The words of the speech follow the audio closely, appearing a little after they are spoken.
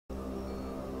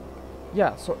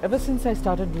Yeah, so ever since I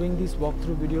started doing these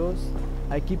walkthrough videos,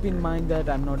 I keep in mind that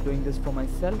I'm not doing this for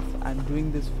myself, I'm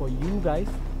doing this for you guys,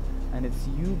 and it's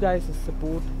you guys'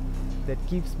 support that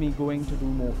keeps me going to do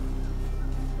more.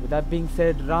 With that being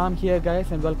said, Ram here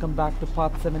guys, and welcome back to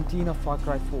part 17 of Far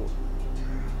Cry 4.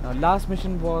 Now last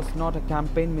mission was not a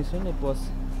campaign mission, it was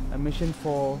a mission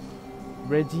for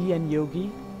Reggie and Yogi,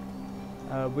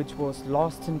 which was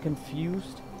lost and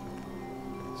confused.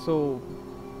 So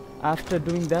after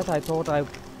doing that, I thought I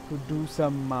could do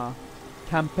some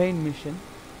campaign mission.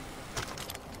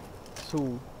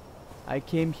 So I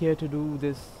came here to do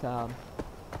this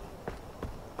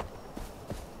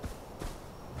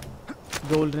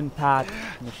Golden Path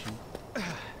mission.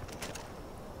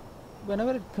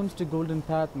 Whenever it comes to Golden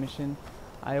Path mission,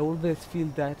 I always feel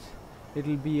that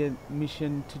it'll be a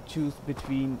mission to choose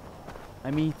between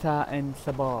Amita and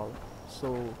Sabal.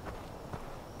 So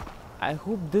I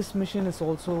hope this mission is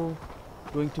also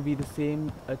going to be the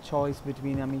same, a choice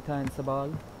between Amita and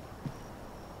Sabal.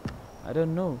 I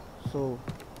don't know, so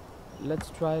let's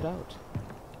try it out.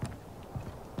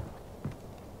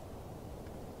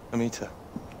 Amita,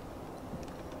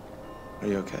 are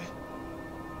you okay?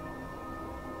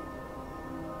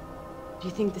 Do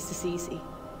you think this is easy?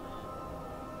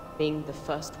 Being the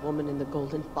first woman in the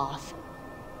Golden Path.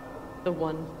 The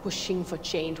one pushing for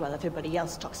change while everybody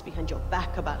else talks behind your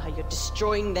back about how you're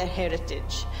destroying their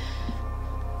heritage.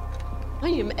 I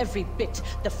am every bit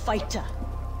the fighter,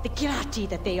 the kirati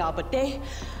that they are, but they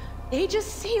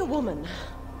just see a woman.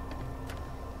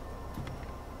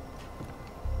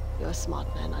 You're a smart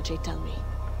man, Ajay, tell me.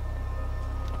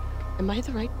 Am I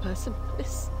the right person for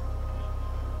this?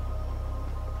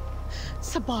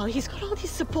 Sabal, he's got all these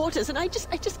supporters, and I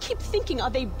just keep thinking, are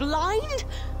they blind?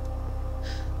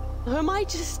 Or am I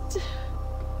just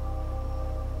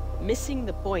missing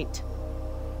the point?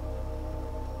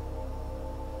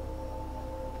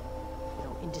 You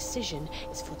know, indecision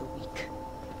is for the weak.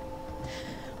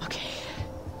 Okay.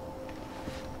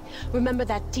 Remember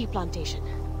that tea plantation?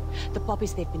 The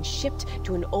poppies, they've been shipped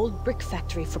to an old brick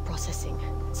factory for processing.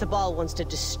 Sabal wants to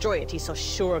destroy it, he's so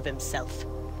sure of himself.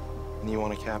 And you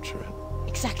want to capture it?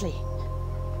 Exactly.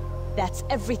 That's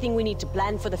everything we need to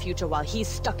plan for the future while he's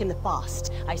stuck in the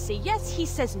past. I say yes, he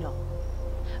says no.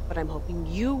 But I'm hoping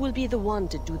you will be the one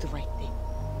to do the right thing.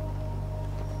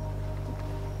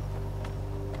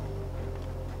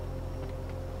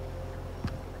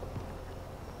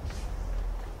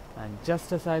 And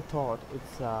just as I thought,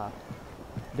 it's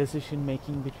decision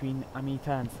making between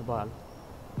Amita and Sabal.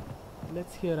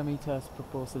 Let's hear Amita's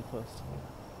proposal first.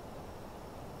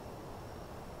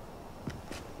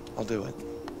 I'll do it.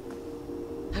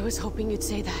 I was hoping you'd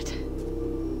say that.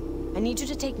 I need you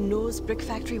to take Noah's brick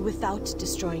factory without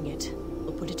destroying it.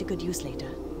 We'll put it to good use later.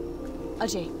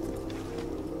 Ajay,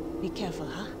 be careful,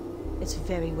 huh? It's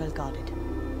very well guarded.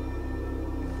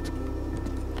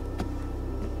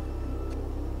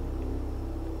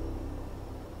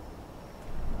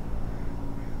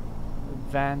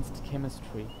 Advanced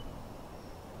chemistry.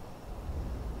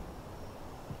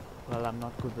 Well, I'm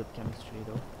not good with chemistry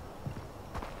though.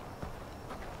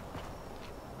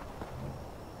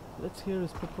 Let's hear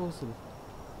his proposal.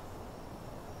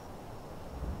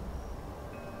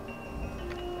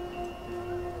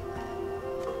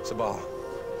 Sabal,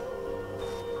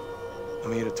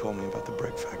 Amita told me about the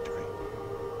brick factory.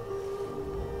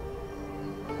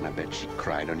 And I bet she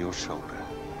cried on your shoulder.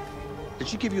 Did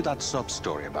she give you that sob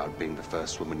story about being the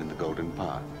first woman in the Golden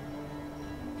Path?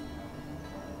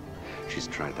 She's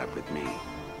tried that with me.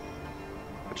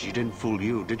 But she didn't fool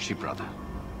you, did she, brother?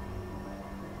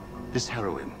 This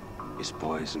heroin is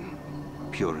poison,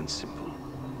 pure and simple.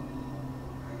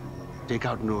 Take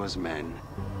out Noah's men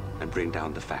and bring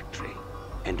down the factory.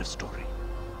 End of story.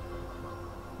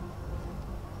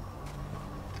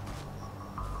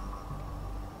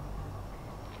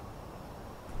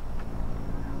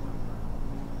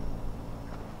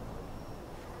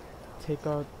 Take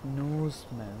out Noah's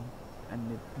men,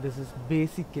 and this is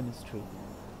basic chemistry.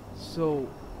 So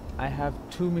I have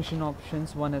two mission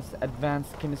options, one is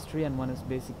advanced chemistry and one is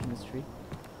basic chemistry.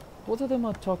 Both of them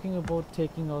are talking about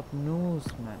taking out Noor's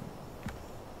men.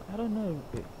 I don't know,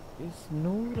 is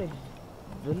Noor a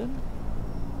villain?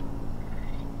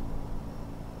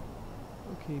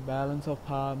 Okay, balance of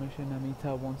power mission.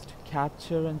 Amita wants to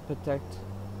capture and protect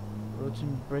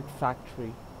Rojan Brick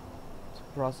Factory to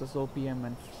process OPM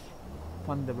and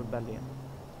fund the rebellion.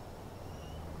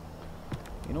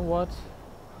 You know what?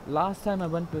 Last time I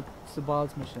went with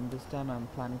Sabal's mission, this time I'm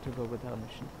planning to go with her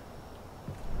mission.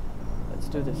 Let's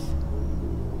do this.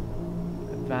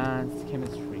 Advanced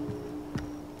chemistry.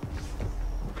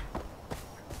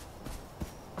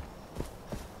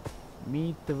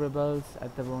 Meet the rebels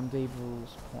at the rendezvous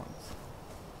points.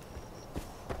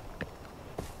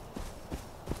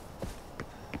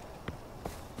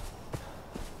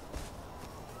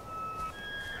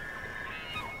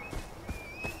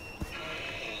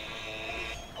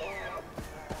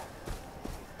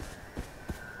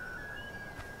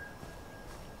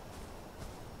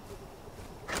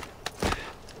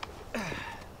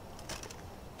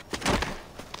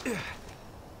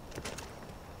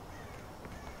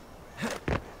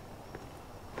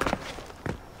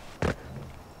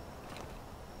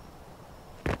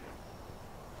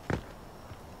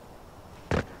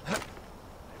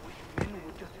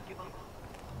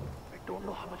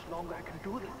 I can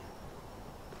do this.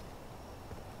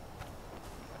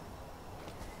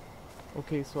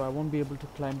 Okay, so I won't be able to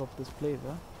climb up this place,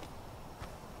 huh?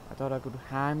 I thought I could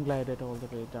hang glide it all the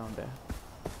way down there.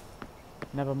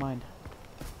 Never mind.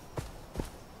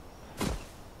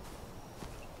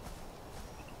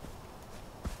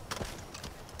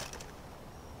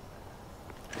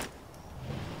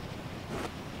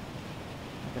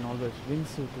 I can always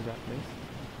wingsuit to that place.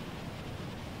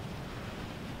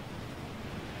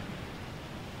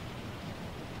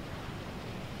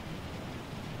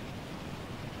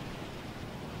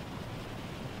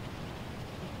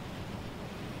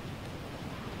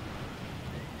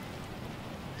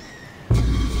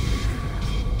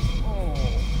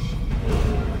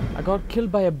 I got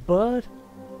killed by a bird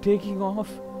taking off.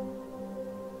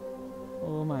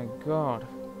 Oh my god.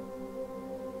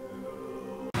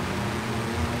 I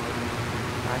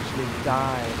actually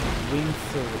died.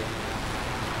 Wingsuit.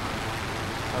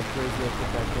 How crazy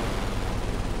could that go?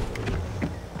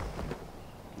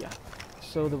 Yeah.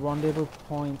 So the rendezvous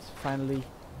points, finally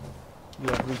we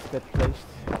have reached that place.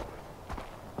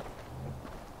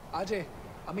 Ajay,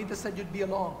 Amita said you'd be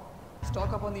along.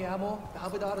 Stock up on the ammo. The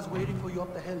Havildar is waiting for you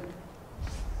up the hill.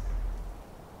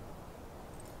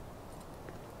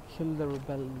 Kill the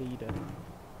rebel leader.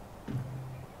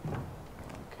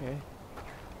 Okay.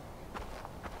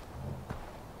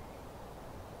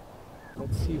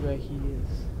 Let's see where he is.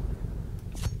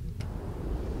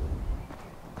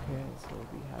 Okay, so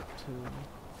we have to...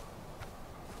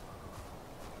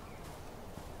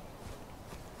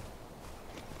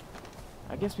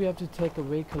 I guess we have to take a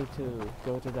vehicle to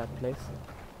go to that place.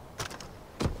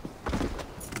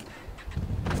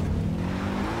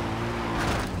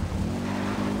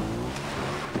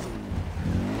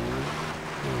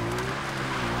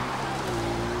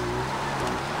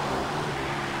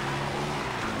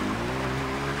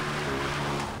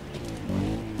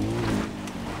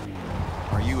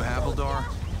 Are you Havildar?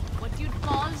 What you'd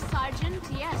call Sergeant,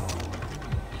 yes.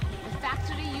 The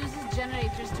factory uses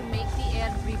generators to make the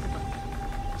air breathable.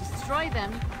 Destroy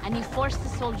them, and you force the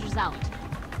soldiers out.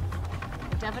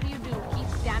 Whatever you do, keep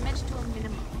damage to a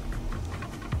minimum.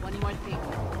 One more thing.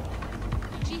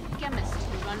 The chief chemist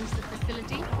who runs the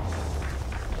facility,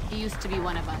 he used to be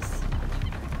one of us.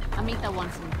 Amita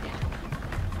wants him dead.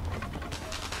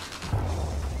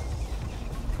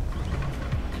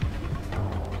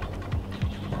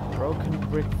 Broken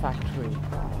brick factory.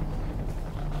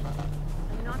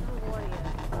 I'm not a warrior.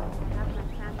 I have my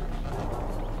family.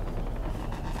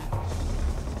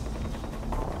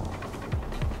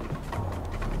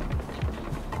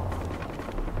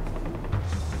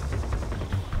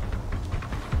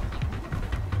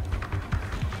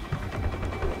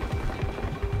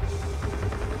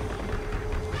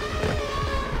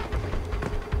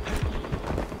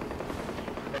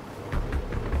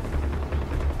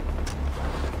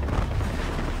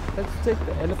 Let's take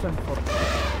the elephant for a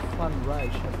fun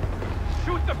ride, shall we?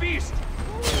 Shoot the beast!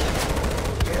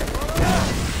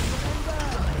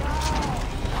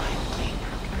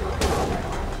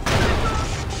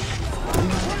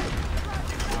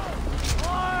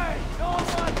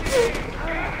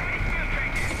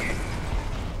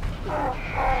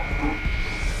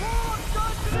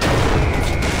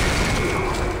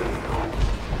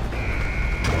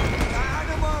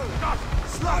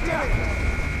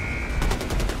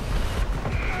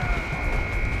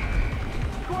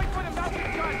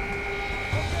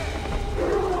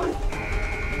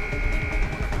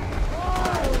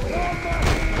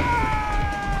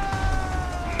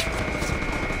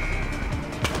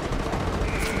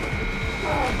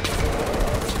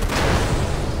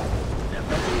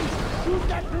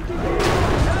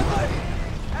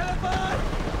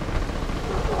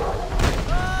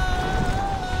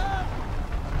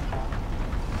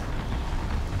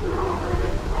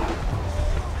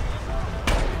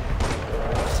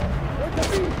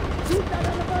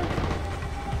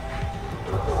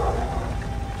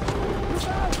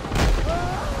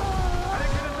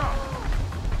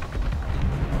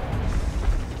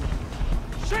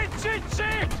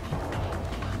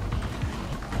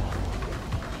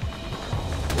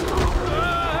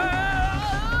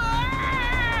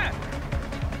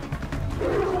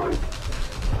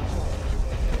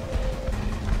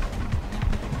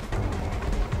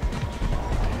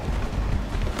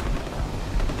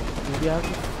 We have to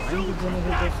find the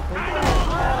generators first.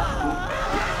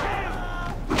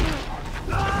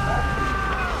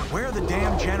 Where are the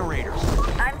damn generators?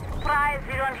 I'm surprised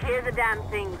you don't hear the damn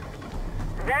things.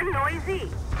 They're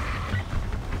noisy.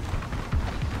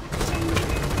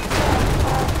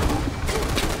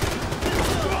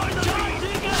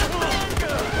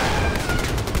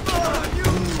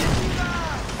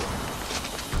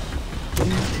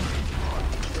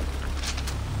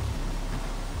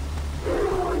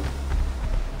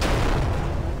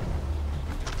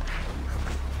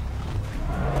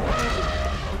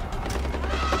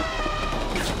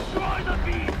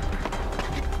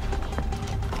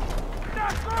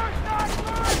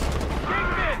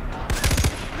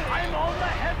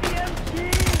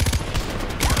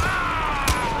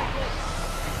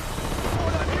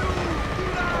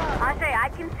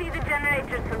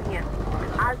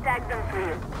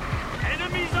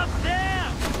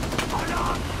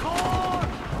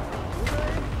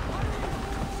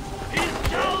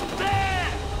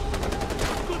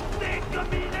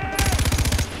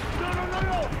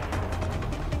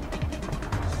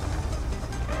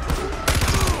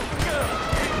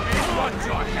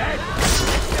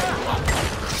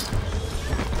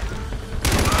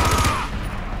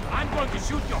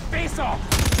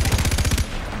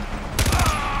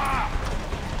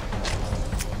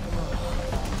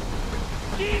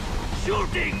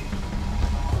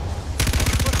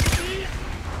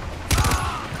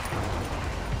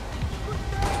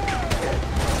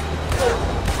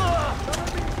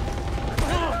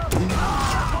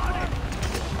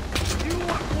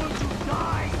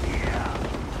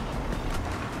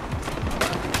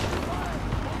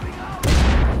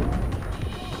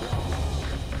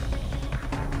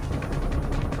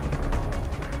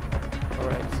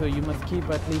 So you must keep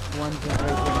at least one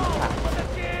generator intact.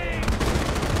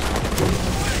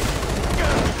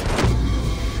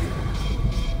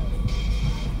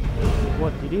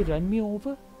 What, did he run me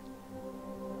over?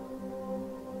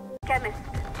 Chemist.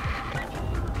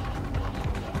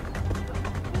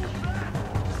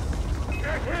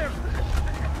 Get him!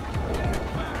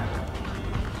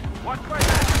 Watch my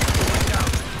back! Down!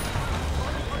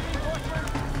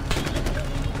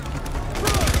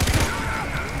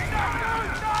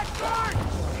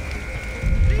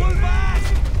 Pull back!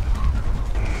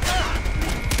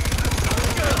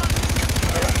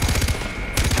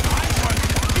 I want to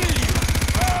kill you!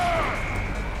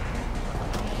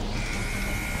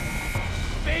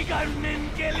 Vegan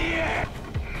के लिए!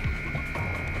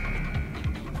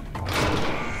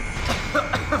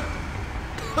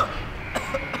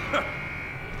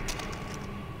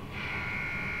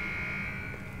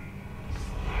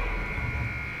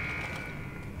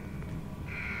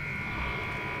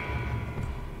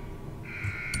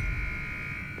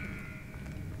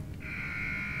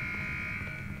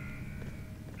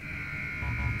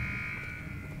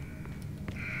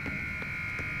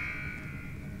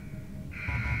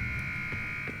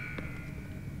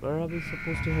 Where are we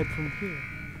supposed to head from here?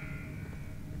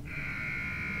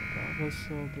 Above us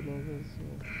or below us?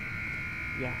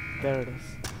 Yeah, there it is.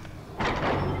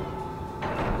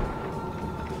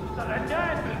 Surrender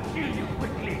and we'll kill you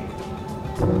quickly.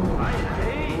 I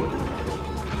say.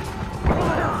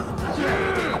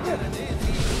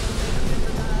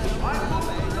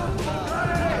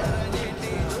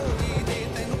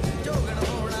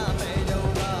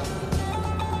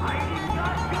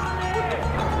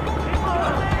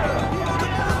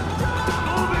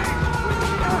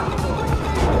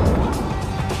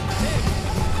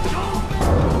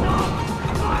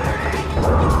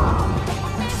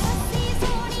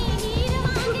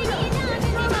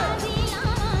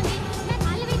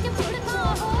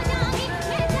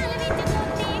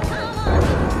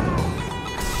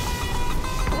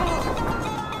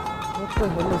 What the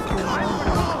hell is going on?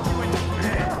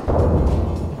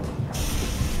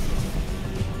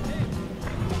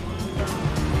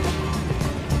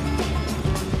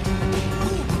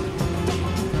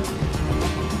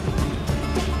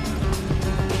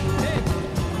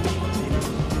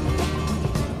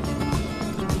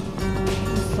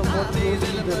 Somewhat close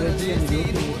to the Resident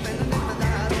location.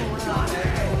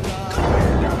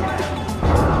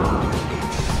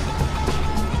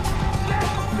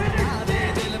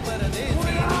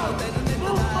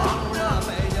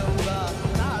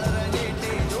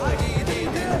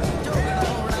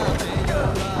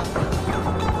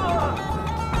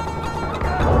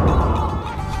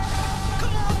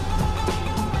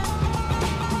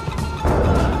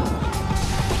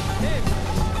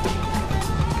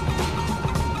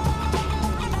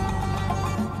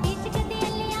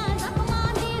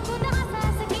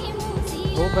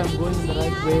 Hope I'm going the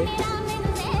right way.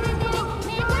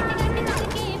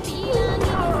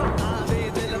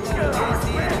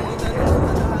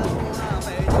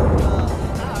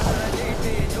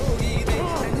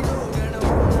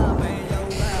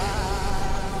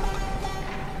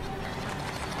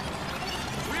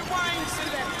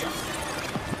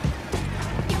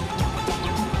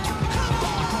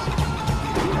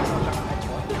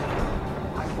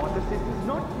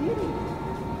 Theory.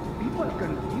 People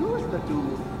confuse the two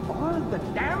all the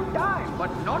damn time,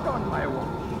 but not on my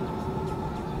watch.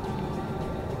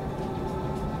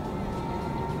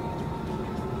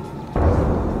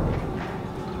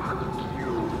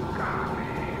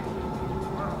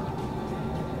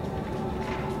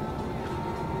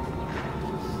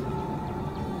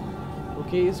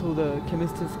 Okay, so the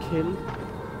chemist is killed.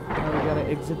 Now we gotta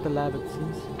exit the lab, it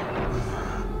seems.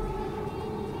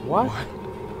 What?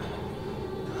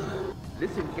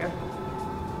 Listen carefully.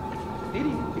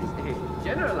 Theory is a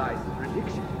generalized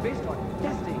prediction based on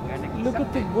testing and accepting. Look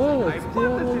at the words, they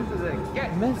are all Hypothesis is a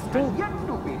guess messed and up. yet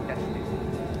to be tested.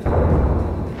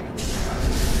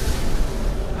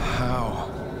 How?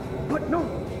 But no,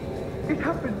 it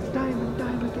happens time and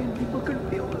time again. People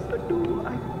confuse the two.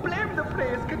 I blame the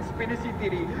phrase conspiracy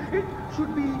theory. It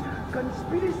should be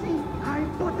conspiracy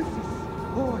hypothesis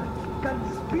or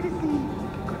conspiracy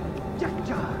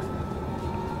conjecture.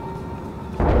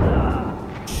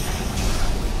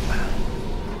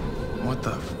 What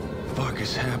the fuck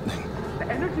is happening? The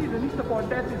energy released upon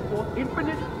death is both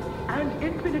infinite and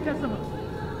infinitesimal.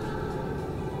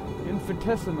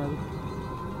 Infinitesimal.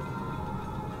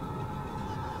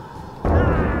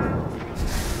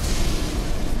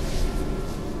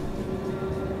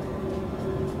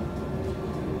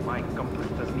 My compass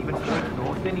doesn't even point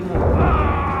north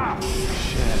anymore.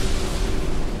 Shit.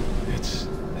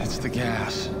 It's the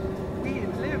gas. We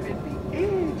live in the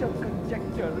age of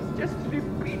conjectures, just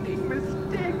repeating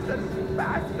mistakes as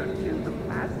fast until the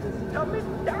masses dumb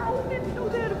it down into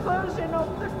their version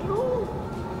of the truth.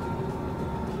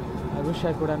 I wish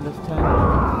I could understand.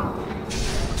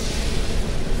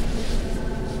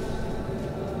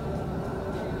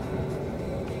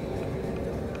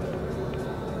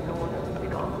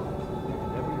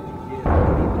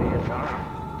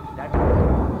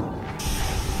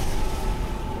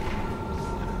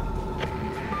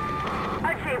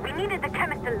 Ajay, we needed the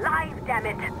chemist alive, damn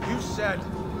it.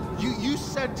 You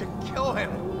said to kill him.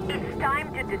 It's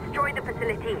time to destroy the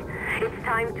facility. It's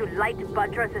time to light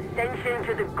Bajra's ascension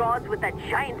to the gods with a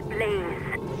giant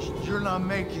blaze. You're not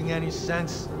making any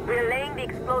sense. We're laying the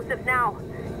explosive now.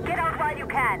 Get out while you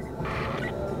can.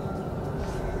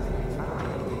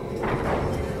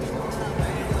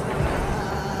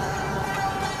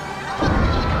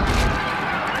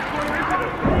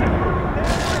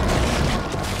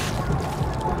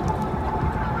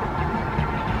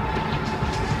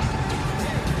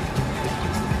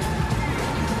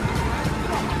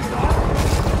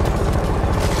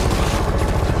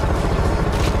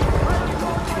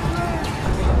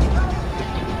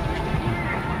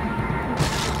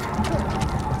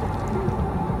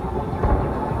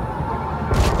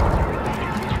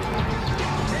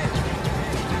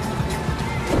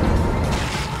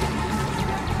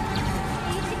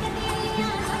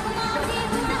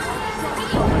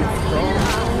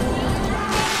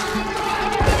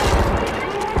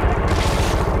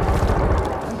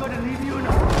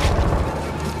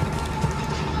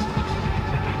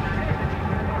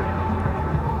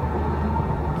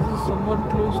 Somewhat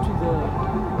close to the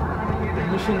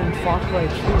mission in Far Cry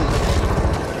 2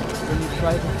 when you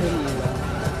try to kill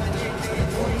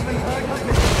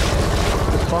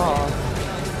the boss.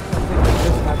 Something like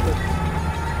this happens.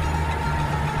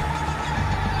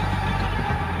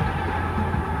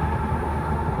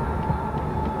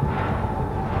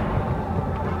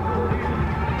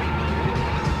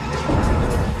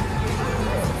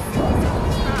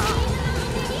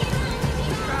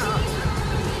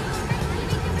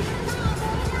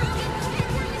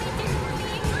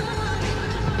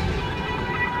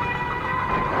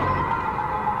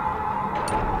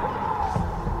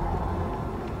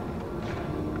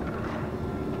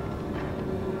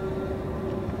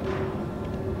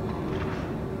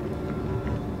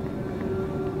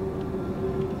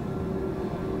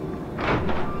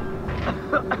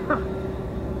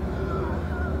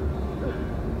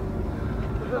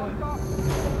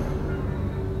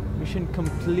 Mission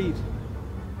complete.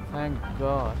 Thank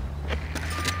God.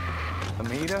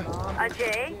 Amita?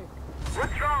 Ajay,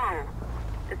 what's wrong?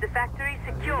 Is the factory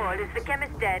secured? Is the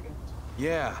chemist dead?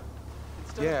 Yeah,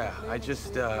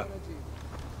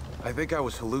 I think I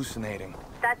was hallucinating.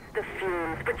 That's the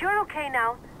fumes. But you're okay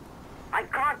now. I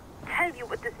can't tell you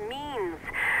what this means.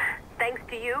 Thanks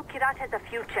to you, Kirat has a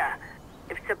future.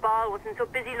 If Sabal wasn't so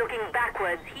busy looking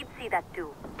backwards, he'd see that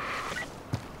too.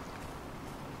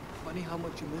 Funny how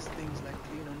much you miss things like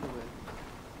clean underwear.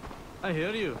 I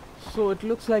hear you. So it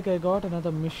looks like I got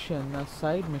another mission, a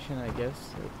side mission I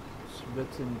guess.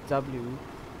 It's in W.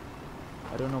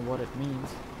 I don't know what it means.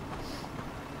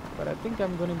 But I think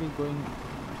I'm gonna be going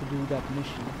to do that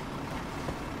mission.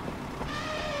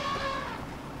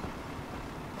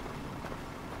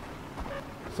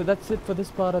 So that's it for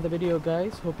this part of the video,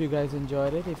 guys. Hope you guys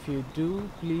enjoyed it. If you do,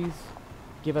 please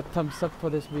give a thumbs up for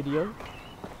this video,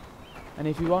 and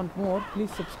if you want more,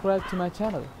 please subscribe to my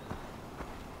channel.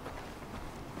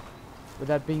 With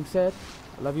that being said,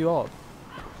 I love you all.